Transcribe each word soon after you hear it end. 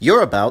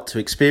You're about to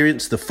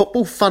experience the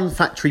Football Fun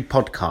Factory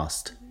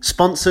podcast,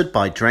 sponsored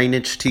by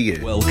Drainage to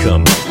You.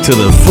 Welcome to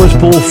the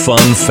Football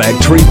Fun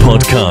Factory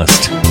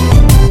podcast.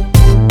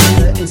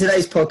 In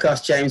today's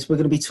podcast, James, we're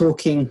going to be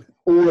talking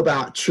all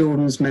about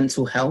children's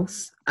mental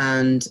health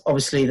and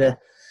obviously the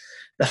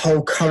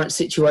whole current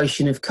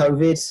situation of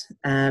COVID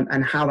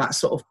and how that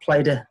sort of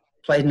played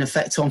an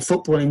effect on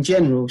football in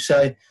general.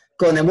 So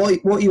go on then, what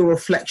are your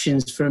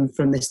reflections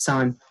from this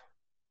time?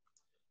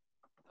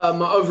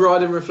 My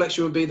overriding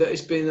reflection would be that it's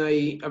been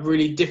a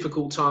really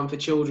difficult time for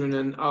children,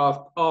 and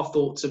our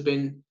thoughts have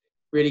been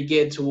really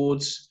geared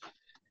towards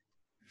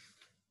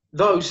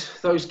those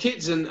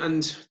kids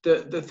and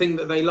the thing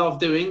that they love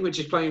doing, which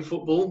is playing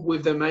football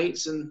with their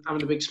mates and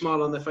having a big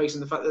smile on their face,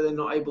 and the fact that they're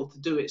not able to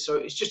do it. So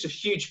it's just a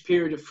huge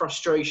period of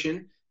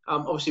frustration.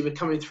 Obviously, we're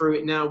coming through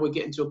it now. We're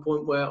getting to a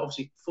point where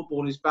obviously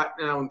football is back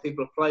now and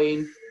people are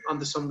playing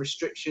under some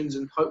restrictions,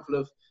 and hopeful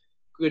of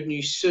good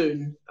news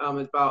soon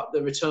about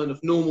the return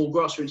of normal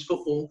grassroots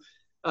football.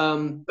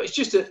 But it's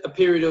just a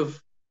period of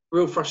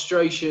real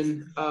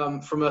frustration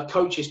from a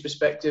coach's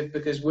perspective,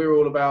 because we're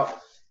all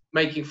about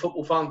making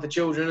football fun for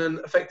children, and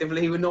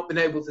effectively we've not been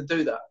able to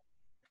do that.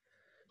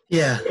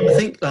 Yeah, I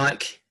think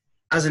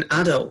as an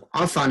adult,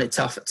 I found it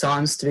tough at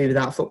times to be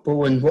without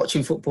football and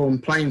watching football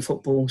and playing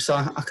football. So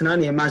I can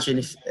only imagine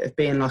if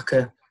being like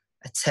a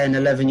 10,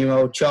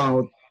 11-year-old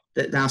child,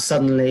 that now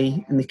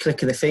suddenly, in the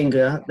click of the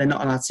finger, they're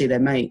not allowed to see their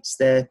mates.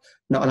 They're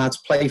not allowed to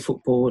play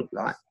football.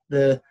 Like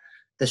the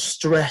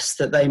stress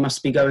that they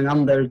must be going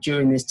under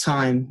during this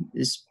time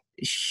is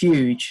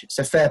huge.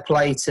 So fair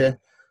play to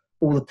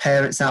all the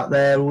parents out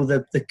there, all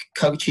the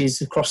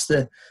coaches across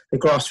the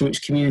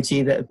grassroots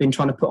community that have been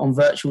trying to put on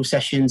virtual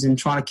sessions and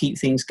trying to keep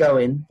things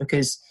going,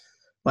 because,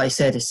 like I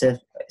said, it's an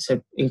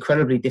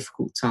incredibly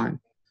difficult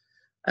time.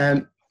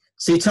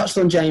 So you touched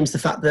on, James, the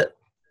fact that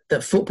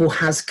football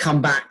has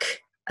come back.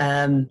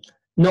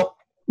 Not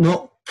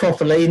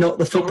properly, not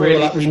the football really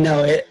like we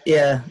know it.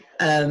 Yeah.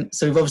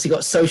 So we've obviously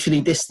got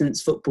socially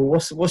distanced football.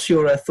 What's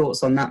your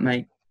thoughts on that,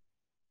 mate?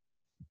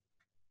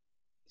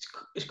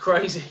 It's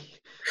crazy.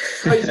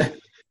 So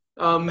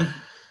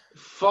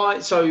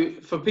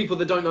for people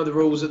that don't know the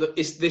rules,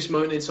 it's this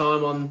moment in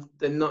time on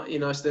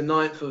it's the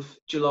 9th of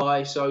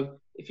July. So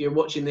if you're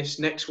watching this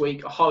next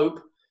week, I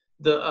hope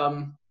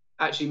that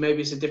actually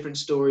maybe it's a different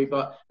story.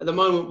 But at the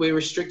moment, we're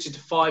restricted to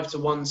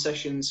 5-1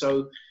 sessions.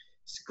 So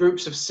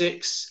groups of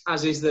 6,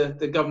 as is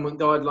the government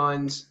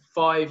guidelines,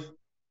 5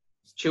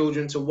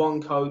 children to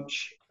 1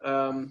 coach,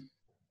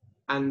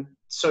 and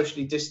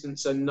socially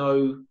distanced, and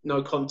no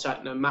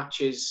contact, no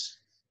matches,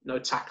 no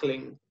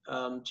tackling,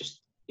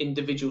 just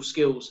individual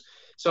skills.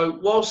 So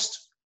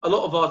whilst a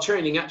lot of our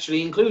training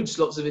actually includes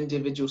lots of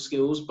individual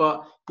skills,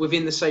 but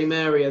within the same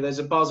area, there's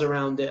a buzz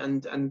around it,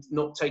 and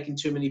not taking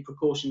too many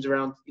precautions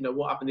around,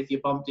 what happened if you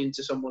bumped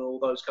into someone, all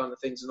those kind of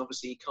things. And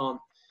obviously you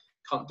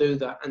can't do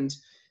that. And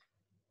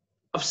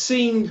I've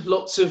seen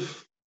lots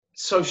of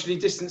socially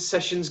distanced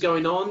sessions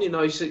going on.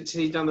 You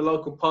see down the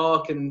local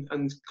park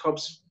and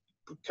clubs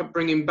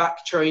bringing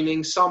back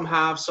training. Some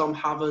have, some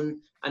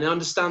haven't. And I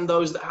understand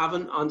those that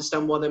haven't. I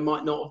understand why they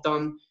might not have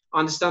done.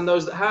 I understand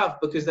those that have,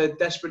 because they're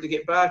desperate to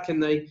get back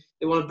and they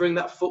want to bring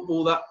that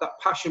football, that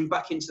passion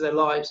back into their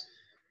lives.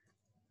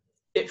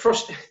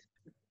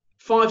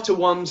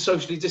 5-1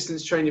 socially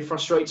distanced training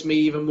frustrates me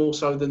even more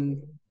so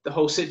than the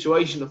whole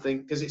situation, I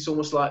think, because it's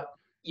almost like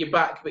you're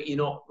back, but you're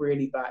not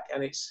really back.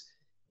 And it's,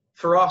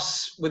 for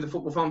us with the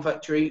Football Fun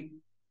Factory,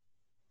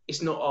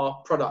 it's not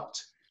our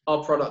product.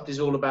 Our product is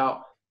all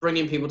about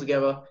bringing people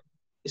together.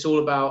 It's all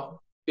about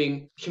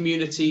being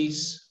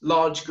communities,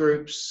 large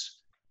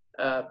groups,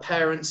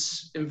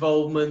 parents'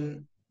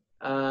 involvement.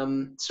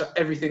 So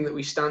everything that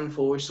we stand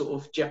for is sort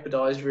of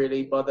jeopardised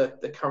really by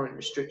the current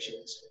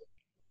restrictions.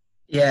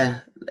 Yeah,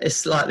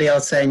 it's like the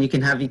old saying, you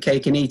can have your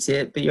cake and eat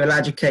it, but you're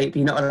allowed your cake, but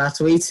you're not allowed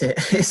to eat it.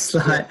 It's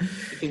like,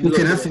 you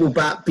can have football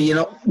back, but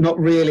you're not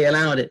really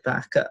allowed it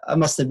back. I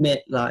must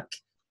admit,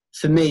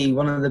 for me,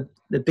 one of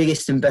the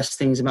biggest and best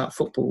things about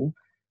football,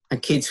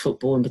 and kids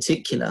football in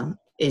particular,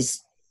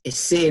 is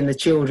seeing the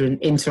children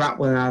interact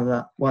with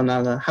one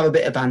another, have a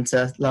bit of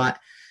banter,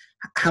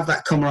 have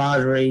that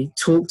camaraderie,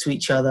 talk to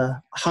each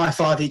other,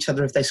 high-five each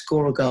other if they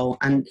score a goal.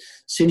 And as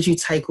soon as you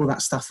take all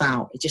that stuff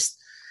out,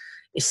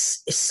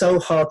 it's so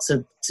hard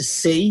to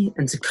see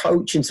and to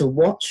coach and to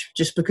watch,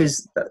 just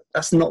because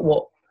that's not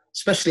what,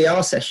 especially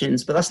our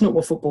sessions, but that's not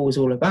what football is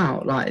all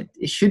about.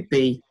 It should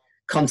be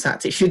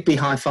contact, it should be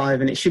high five,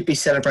 and it should be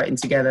celebrating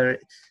together.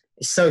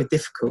 It's so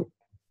difficult.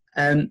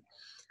 So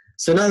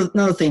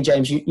another thing,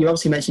 James, you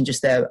obviously mentioned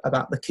just there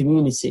about the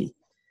community.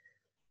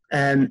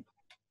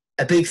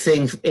 A big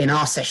thing in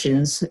our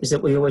sessions is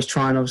that we always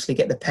try and obviously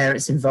get the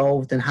parents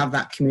involved and have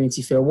that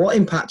community feel. What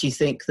impact do you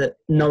think that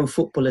no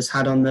football has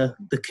had on the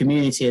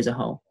community as a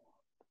whole?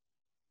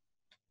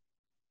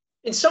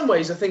 In some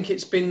ways, I think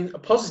it's been a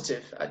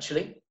positive,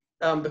 actually,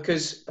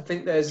 because I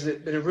think there's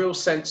been a real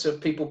sense of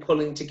people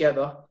pulling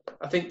together.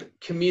 I think the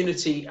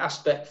community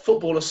aspect,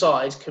 football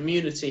aside,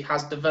 community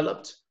has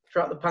developed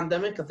throughout the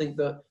pandemic. I think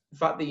that the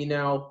fact that you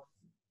now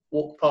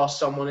walk past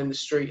someone in the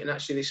street and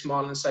actually they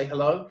smile and say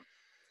hello,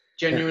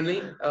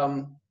 genuinely.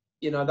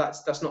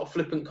 That's not a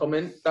flippant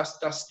comment. That's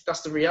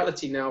the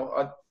reality now.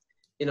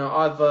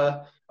 I've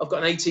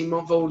got an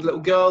 18-month-old little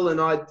girl,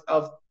 and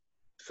I've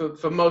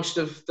for most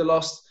of the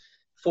last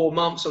 4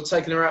 months, I've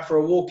taken her out for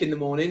a walk in the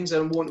mornings,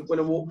 and when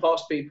I walk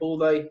past people,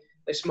 they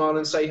smile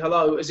and say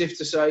hello, as if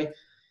to say,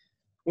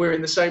 we're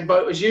in the same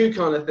boat as you,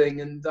 kind of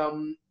thing.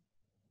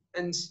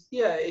 And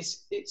yeah,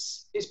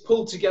 it's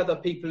pulled together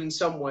people in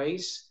some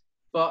ways,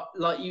 but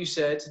like you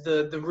said,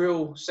 the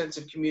real sense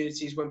of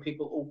community is when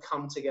people all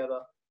come together,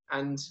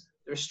 and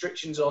the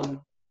restrictions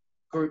on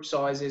group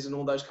sizes and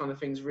all those kind of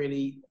things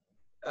really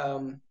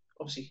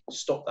obviously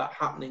stop that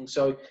happening.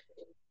 So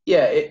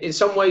yeah, in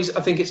some ways,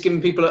 I think it's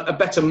given people a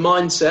better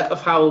mindset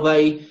of how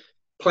they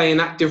play an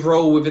active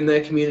role within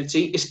their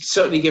community. It's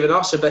certainly given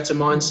us a better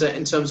mindset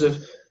in terms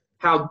of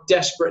how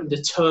desperate and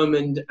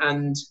determined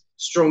and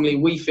strongly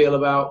we feel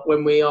about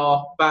when we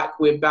are back.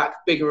 We're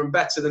back bigger and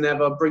better than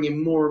ever,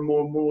 bringing more and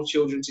more and more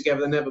children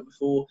together than ever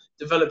before,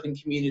 developing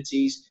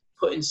communities,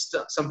 putting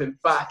something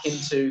back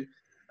into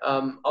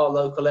our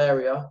local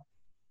area.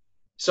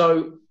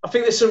 So I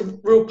think there's some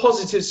real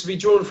positives to be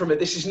drawn from it.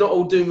 This is not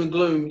all doom and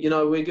gloom.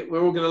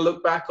 We're all going to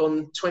look back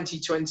on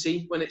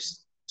 2020 when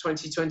it's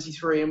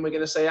 2023, and we're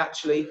going to say,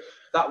 actually,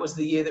 that was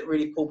the year that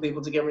really pulled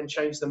people together and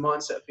changed the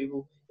mindset of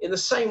people. In the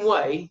same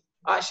way,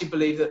 I actually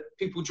believe that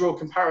people draw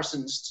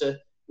comparisons to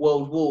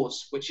world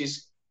wars, which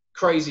is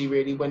crazy,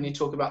 really, when you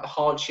talk about the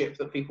hardship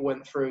that people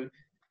went through,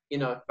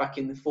 back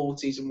in the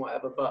 40s and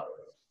whatever. But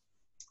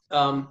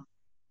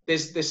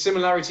there's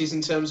similarities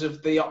in terms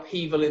of the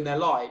upheaval in their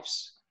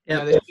lives.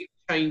 Yeah. There's big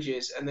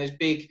changes, and there's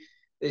big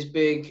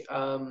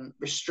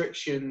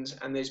restrictions,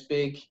 and there's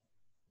big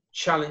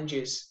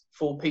challenges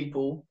for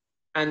people.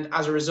 And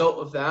as a result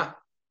of that,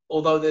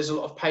 although there's a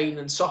lot of pain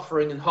and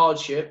suffering and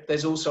hardship,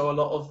 there's also a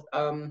lot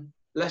of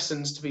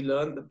lessons to be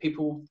learned that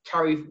people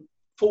carry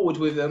forward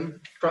with them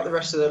throughout the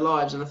rest of their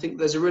lives. And I think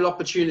there's a real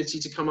opportunity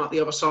to come out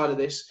the other side of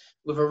this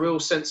with a real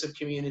sense of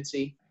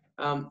community.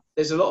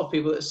 There's a lot of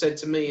people that have said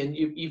to me, and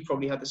you've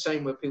probably had the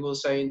same, where people are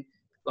saying,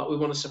 like, we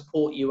want to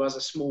support you as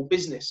a small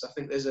business. I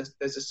think there's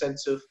a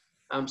sense of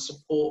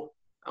support,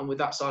 and with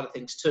that side of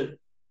things too.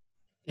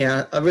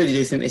 Yeah, I really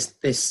do think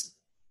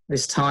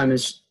this time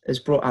has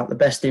brought out the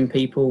best in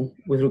people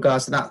with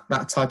regards to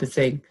that type of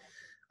thing.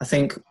 I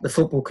think the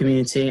football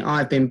community,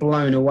 I've been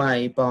blown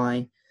away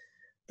by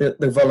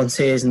the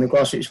volunteers and the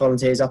grassroots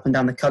volunteers up and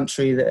down the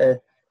country that are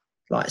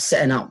like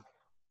setting up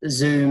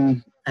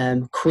Zoom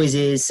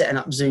quizzes, setting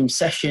up Zoom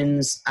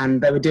sessions,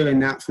 and they were doing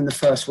that from the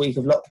first week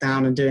of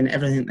lockdown and doing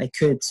everything they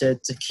could to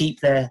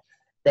keep their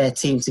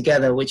team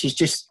together, which is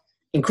just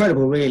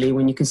incredible, really,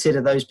 when you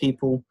consider those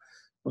people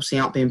obviously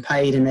aren't being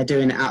paid and they're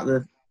doing it out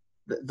of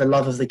the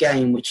love of the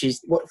game, which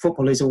is what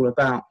football is all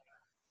about.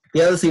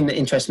 The other thing that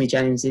interests me,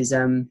 James, is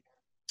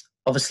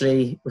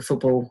obviously with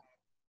football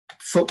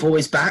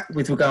is back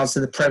with regards to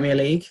the Premier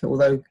League,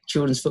 although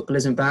children's football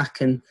isn't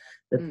back, and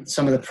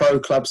some of the pro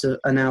clubs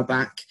are now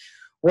back.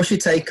 What's your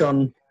take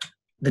on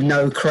the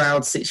no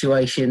crowd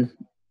situation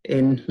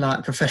in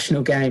like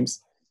professional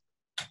games?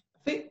 I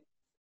think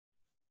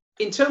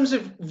in terms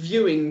of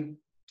viewing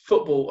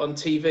football on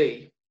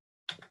TV,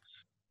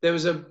 there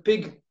was a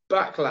big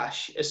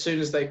backlash as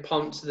soon as they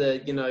pumped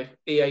the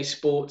EA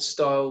Sports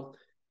style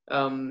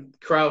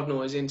crowd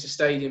noise into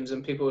stadiums,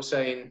 and people were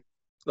saying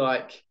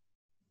like,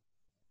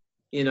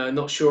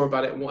 not sure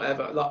about it and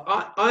whatever. Like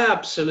I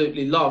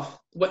absolutely love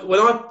when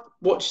I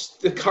watch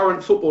the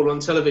current football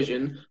on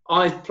television,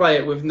 I play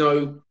it with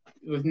no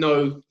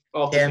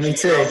artificial. Yeah, me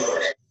too.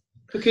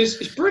 Because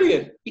it's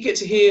brilliant. You get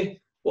to hear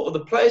what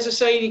the players are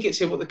saying. You get to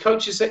hear what the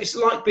coaches say. It's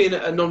like being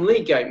at a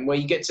non-league game where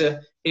you get to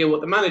hear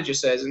what the manager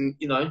says, and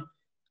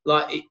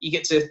like you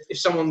get to, if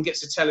someone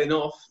gets a telling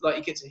off, like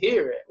you get to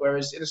hear it.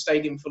 Whereas in a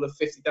stadium full of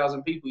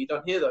 50,000 people, you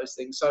don't hear those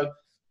things. So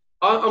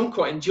I'm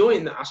quite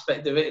enjoying that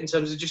aspect of it in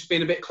terms of just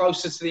being a bit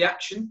closer to the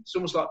action. It's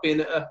almost like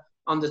being at a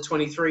under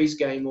 23s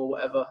game or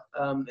whatever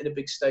in a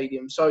big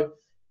stadium. So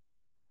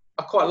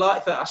I quite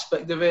like that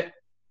aspect of it.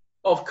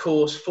 Of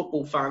course,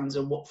 football fans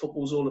and what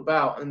football's all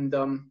about. And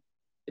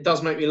it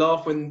does make me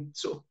laugh when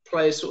sort of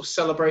players sort of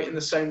celebrate in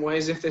the same way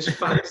as if there's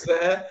fans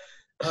there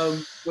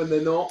when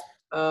they're not.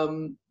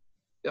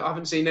 I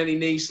haven't seen any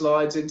knee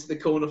slides into the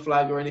corner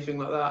flag or anything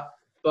like that.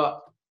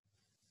 But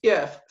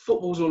yeah,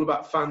 football's all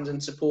about fans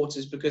and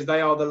supporters because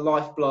they are the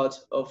lifeblood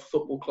of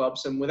football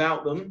clubs. And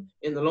without them,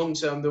 in the long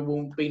term, there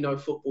will be no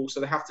football. So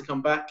they have to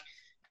come back.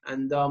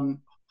 And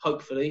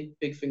hopefully,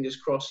 big fingers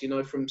crossed,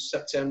 from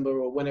September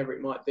or whenever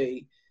it might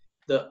be,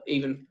 that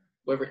even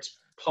whether it's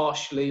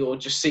partially or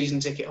just season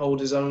ticket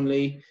holders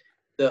only,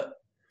 that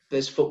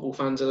there's football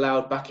fans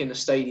allowed back in the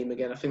stadium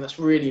again. I think that's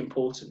really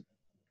important.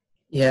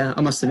 Yeah,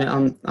 I must admit,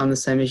 I'm the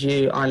same as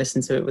you. I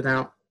listen to it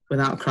without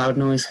crowd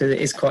noise because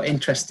it is quite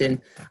interesting.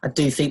 I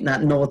do think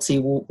that naughty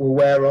will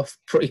wear off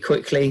pretty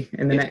quickly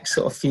in the next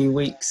sort of few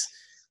weeks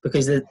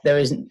because there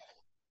isn't,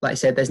 like I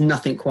said, there's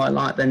nothing quite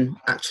like than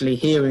actually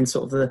hearing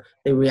sort of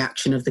the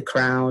reaction of the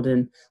crowd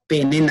and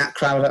being in that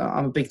crowd.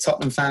 I'm a big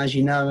Tottenham fan, as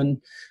you know,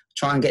 and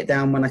try and get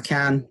down when I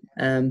can.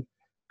 And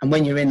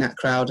when you're in that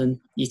crowd and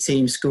your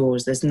team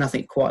scores, there's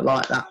nothing quite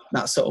like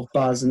that sort of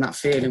buzz and that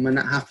feeling when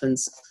that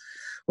happens.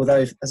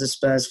 Although, as a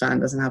Spurs fan,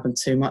 it doesn't happen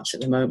too much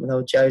at the moment with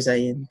old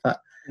Jose in. But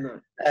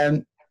No.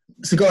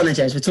 So go on then,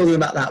 James. We're talking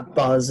about that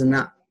buzz and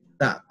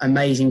that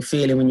amazing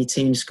feeling when your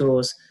team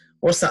scores.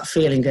 What's that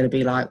feeling going to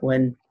be like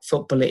when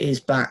football is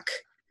back?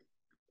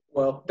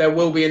 Well, there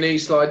will be a knee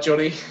slide,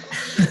 Johnny.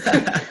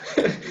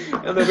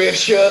 And there'll be a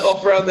shirt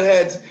off around the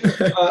head.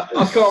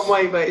 I can't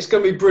wait, mate. It's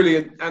going to be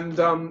brilliant.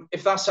 And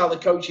if that's how the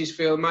coaches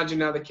feel,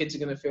 imagine how the kids are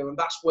going to feel. And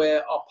that's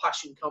where our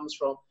passion comes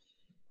from.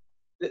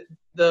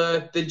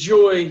 The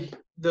joy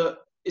that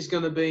is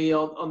going to be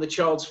on the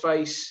child's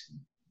face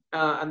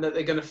and that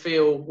they're going to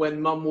feel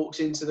when mum walks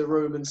into the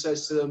room and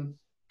says to them,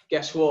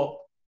 guess what?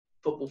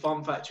 Football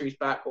Fun Factory's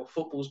back, or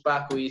football's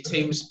back, or your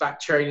team's back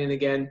training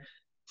again,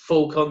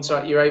 full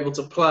contract, you're able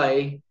to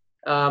play.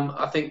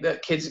 I think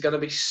that kids are going to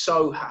be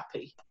so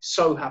happy,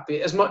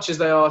 as much as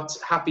they are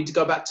happy to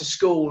go back to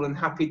school and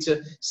happy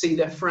to see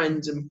their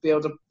friends and be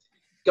able to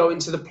go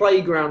into the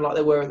playground like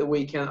they were at the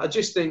weekend. I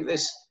just think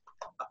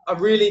I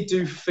really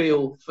do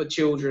feel for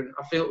children.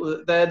 I feel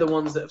that they're the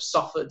ones that have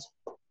suffered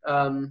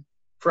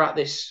throughout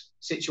this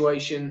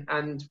situation,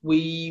 and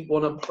we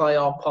want to play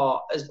our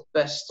part as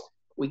best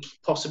we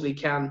possibly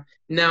can,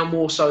 now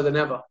more so than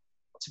ever,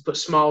 to put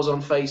smiles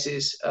on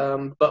faces.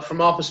 But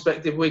from our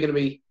perspective, we're going to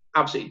be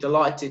absolutely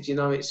delighted.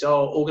 It's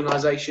our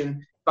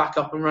organisation back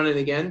up and running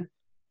again,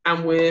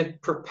 and we're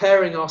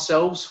preparing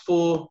ourselves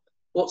for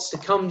what's to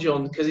come,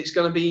 John, because it's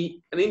going to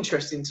be an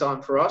interesting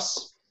time for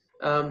us.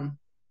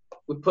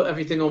 We've put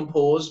everything on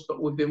pause,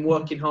 but we've been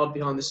working hard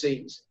behind the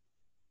scenes.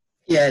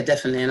 Yeah,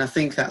 definitely. And I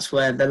think that's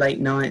where the late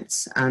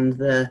nights and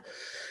the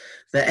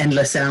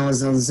endless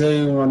hours on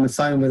Zoom or on the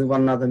phone with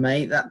one another,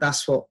 mate,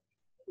 that's what,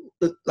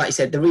 like you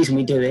said, the reason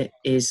we do it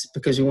is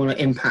because we want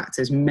to impact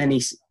as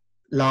many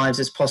lives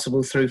as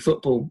possible through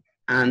football.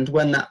 And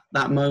when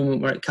that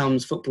moment where it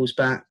comes, football's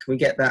back, we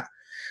get that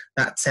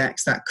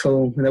text, that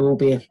call, there will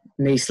be a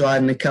knee slide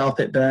and a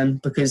carpet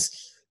burn, because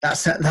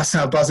that's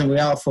how buzzing we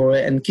are for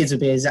it. And kids will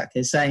be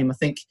exactly the same. I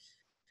think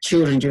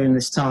children during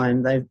this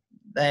time, they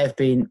have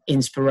been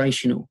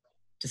inspirational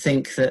to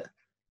think that,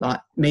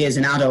 like me as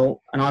an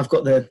adult, and I've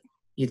got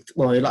you'd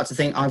like to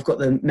think I've got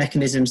the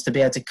mechanisms to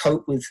be able to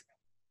cope with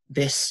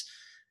this,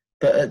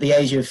 but at the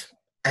age of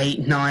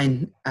 8,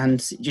 9,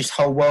 and just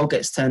whole world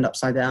gets turned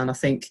upside down. I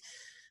think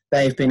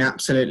they've been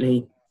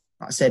absolutely,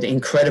 like I said,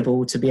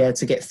 incredible to be able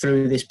to get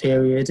through this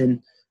period,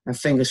 and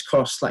fingers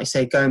crossed, like you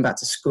say, going back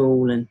to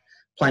school and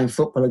playing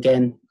football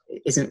again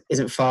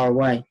isn't far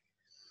away.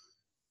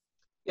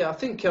 Yeah, I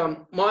think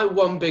my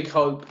one big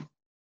hope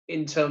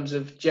in terms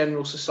of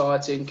general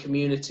society and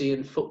community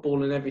and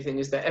football and everything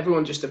is that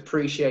everyone just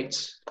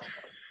appreciates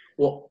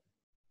what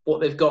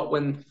they've got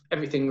when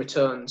everything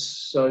returns.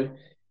 So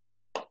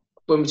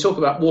when we talk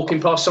about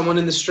walking past someone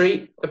in the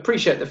street,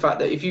 appreciate the fact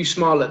that if you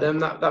smile at them,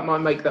 that might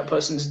make that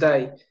person's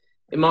day.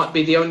 It might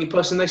be the only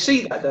person they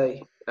see that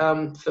day.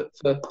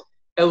 For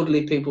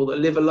elderly people that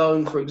live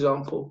alone, for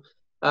example.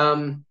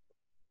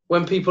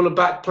 When people are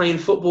back playing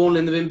football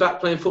and they've been back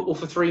playing football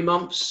for 3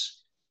 months,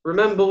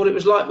 remember what it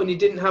was like when you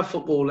didn't have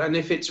football. And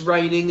if it's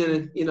raining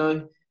and you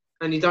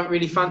don't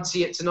really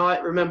fancy it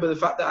tonight, remember the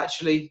fact that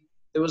actually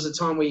there was a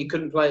time where you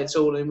couldn't play at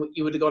all and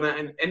you would have gone out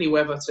in any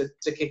weather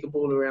to kick a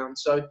ball around.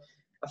 So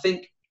I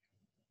think,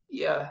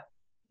 yeah,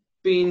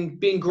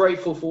 being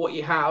grateful for what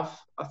you have,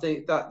 I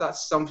think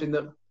that's something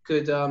that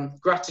could,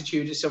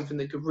 gratitude is something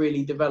that could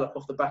really develop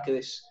off the back of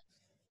this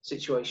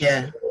situation.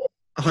 Yeah,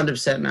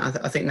 100%, man.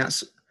 I think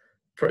that's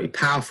pretty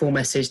powerful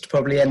message to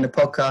probably end the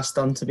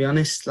podcast on, to be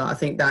honest. Like, I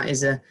think that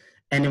is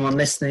anyone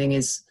listening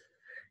is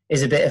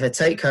a bit of a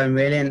take home,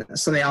 really, and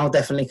something I'll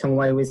definitely come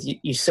away with.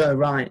 You're so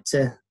right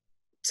to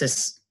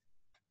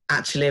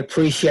actually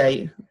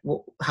appreciate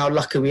how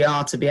lucky we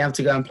are to be able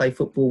to go and play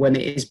football when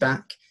it is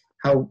back.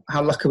 How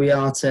lucky we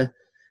are to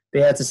be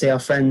able to see our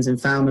friends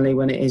and family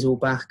when it is all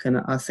back. And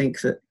I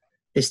think that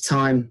this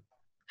time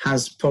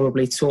has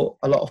probably taught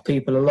a lot of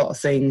people a lot of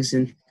things,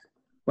 and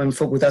when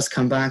football does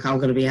come back, I'm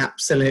going to be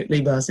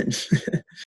absolutely buzzing.